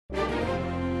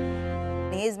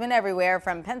he's been everywhere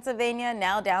from Pennsylvania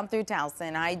now down through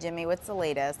Towson. Hi, Jimmy. What's the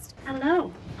latest?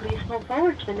 Hello. Please hold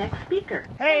forward to the next speaker.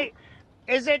 Hey,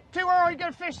 is it too early to get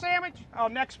a fish sandwich? Oh,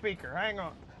 next speaker. Hang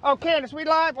on. Oh, Candace, we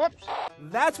live? Whoops.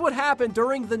 That's what happened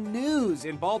during the news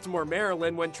in Baltimore,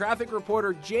 Maryland, when traffic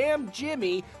reporter Jam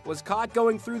Jimmy was caught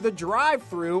going through the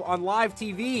drive-thru on live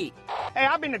TV. Hey,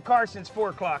 I've been in the car since 4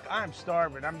 o'clock. I'm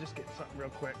starving. I'm just getting something real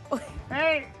quick.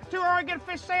 Hey, too early to get a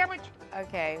fish sandwich?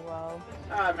 Okay, well.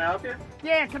 May I help you?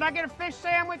 Yeah, can I get a fish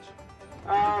sandwich?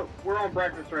 We're on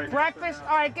breakfast right now. Breakfast?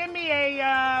 All right, give me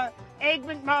a egg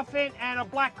McMuffin and a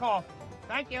black coffee.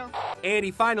 Thank you. And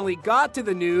he finally got to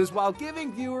the news while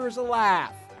giving viewers a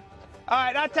laugh. All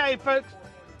right, I'll tell you, folks.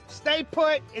 Stay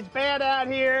put. It's bad out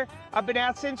here. I've been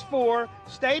out since 4.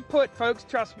 Stay put, folks.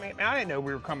 Trust me. I didn't know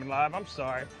we were coming live. I'm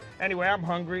sorry. Anyway, I'm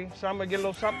hungry, so I'm going to get a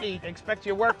little something to eat. They expect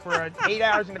you to work for 8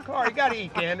 hours in the car. You got to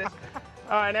eat, Candace.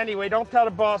 All right, anyway, don't tell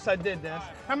the boss I did this.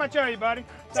 How much are you, buddy?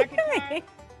 Second time?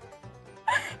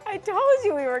 I told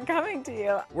you we were coming to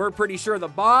you. We're pretty sure the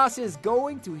boss is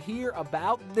going to hear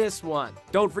about this one.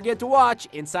 Don't forget to watch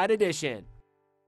Inside Edition.